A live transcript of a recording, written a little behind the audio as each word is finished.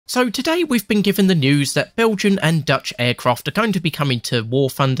So today we've been given the news that Belgian and Dutch aircraft are going to be coming to War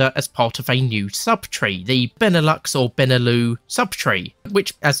Thunder as part of a new subtree, the BeNeLux or BeNeLux subtree,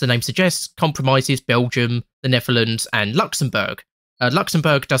 which, as the name suggests, compromises Belgium, the Netherlands and Luxembourg.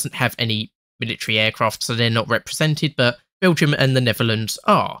 Luxembourg doesn't have any military aircraft, so they're not represented, but Belgium and the Netherlands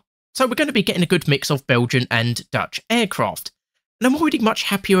are. So we're going to be getting a good mix of Belgian and Dutch aircraft. And I'm already much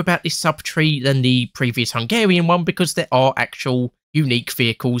happier about this subtree than the previous Hungarian one because there are actual unique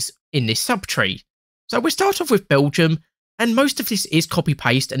vehicles in this subtree. So we'll start off with Belgium, and most of this is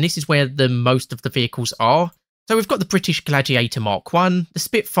copy-paste, and this is where the most of the vehicles are. So we've got the British Gladiator Mark 1, the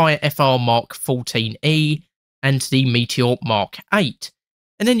Spitfire FR Mark 14E, and the Meteor Mark 8.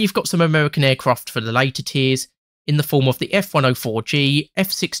 And then you've got some American aircraft for the later tiers, in the form of the F-104G,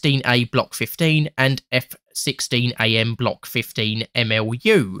 F-16A Block 15, and F-16AM Block 15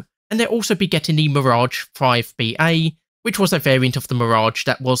 MLU. And they'll also be getting the Mirage 5BA, which was a variant of the Mirage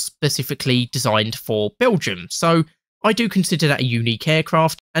that was specifically designed for Belgium. So I do consider that a unique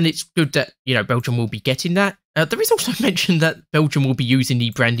aircraft, and it's good that, Belgium will be getting that. There is also mention that Belgium will be using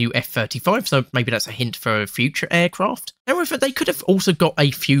the brand new F-35, so maybe that's a hint for a future aircraft. However, they could have also got a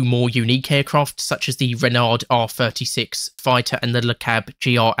few more unique aircraft, such as the Renard R-36 fighter and the Le Cab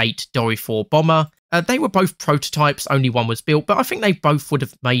GR-8 Dory-4 bomber. They were both prototypes, only one was built, but I think they both would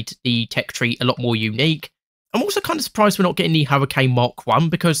have made the tech tree a lot more unique. I'm also kind of surprised we're not getting the Hurricane Mark 1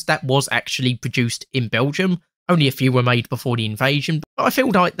 because that was actually produced in Belgium. Only a few were made before the invasion. But I feel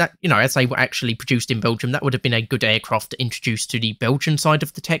like that, as they were actually produced in Belgium, that would have been a good aircraft to introduce to the Belgian side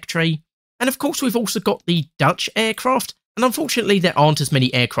of the tech tree. And of course, we've also got the Dutch aircraft. And unfortunately, there aren't as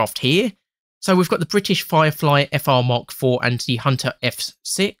many aircraft here. So we've got the British Firefly FR Mark 4 and the Hunter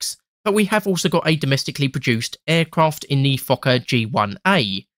F6. But we have also got a domestically produced aircraft in the Fokker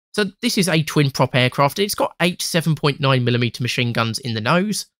G1A. So this is a twin-prop aircraft. It's got 8 7.9mm machine guns in the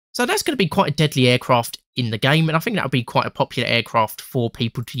nose. So that's going to be quite a deadly aircraft in the game, and I think that would be quite a popular aircraft for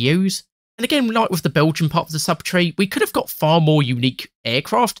people to use. And again, like with the Belgian part of the subtree, we could have got far more unique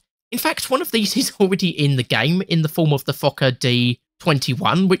aircraft. In fact, one of these is already in the game in the form of the Fokker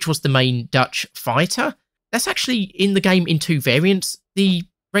D.XXII, which was the main Dutch fighter. That's actually in the game in two variants. The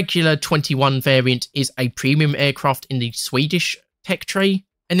regular 21 variant is a premium aircraft in the Swedish tech tree.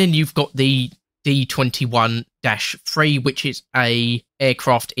 And then you've got the D.XXI-3, which is a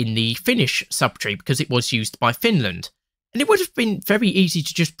aircraft in the Finnish subtree because it was used by Finland. And it would have been very easy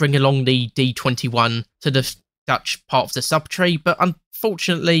to just bring along the D.XXI to the Dutch part of the subtree, but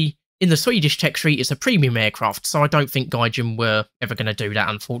unfortunately, in the Swedish tech tree, it's a premium aircraft, so I don't think Gaijin were ever going to do that,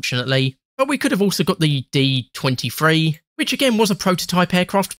 unfortunately. But we could have also got the D.XXIII, which again was a prototype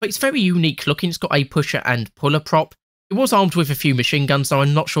aircraft, but it's very unique looking. It's got a pusher and puller prop. It was armed with a few machine guns, so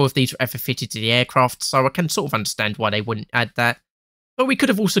I'm not sure if these were ever fitted to the aircraft, so I can sort of understand why they wouldn't add that. But we could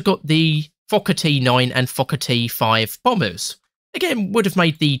have also got the Fokker T.IX and Fokker T.V bombers. Again, would have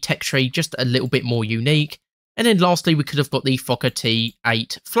made the tech tree just a little bit more unique. And then lastly, we could have got the Fokker T.VIII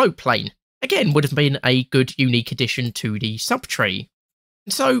float plane. Again, would have been a good unique addition to the subtree.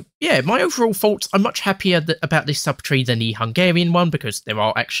 So, yeah, my overall thoughts, I'm much happier about this subtree than the Hungarian one because there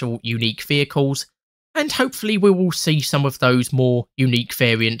are actual unique vehicles. And hopefully we will see some of those more unique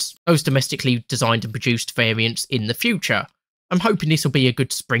variants, those domestically designed and produced variants in the future. I'm hoping this will be a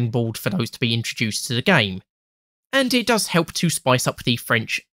good springboard for those to be introduced to the game. And it does help to spice up the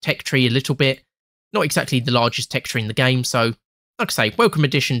French tech tree a little bit. Not exactly the largest tech tree in the game, so like I say, welcome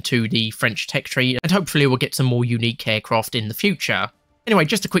addition to the French tech tree, and hopefully we'll get some more unique aircraft in the future. Anyway,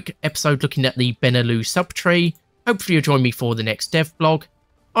 just a quick episode looking at the BeNeLux subtree. Hopefully you'll join me for the next devblog.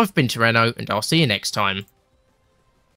 I've been Toreno, and I'll see you next time.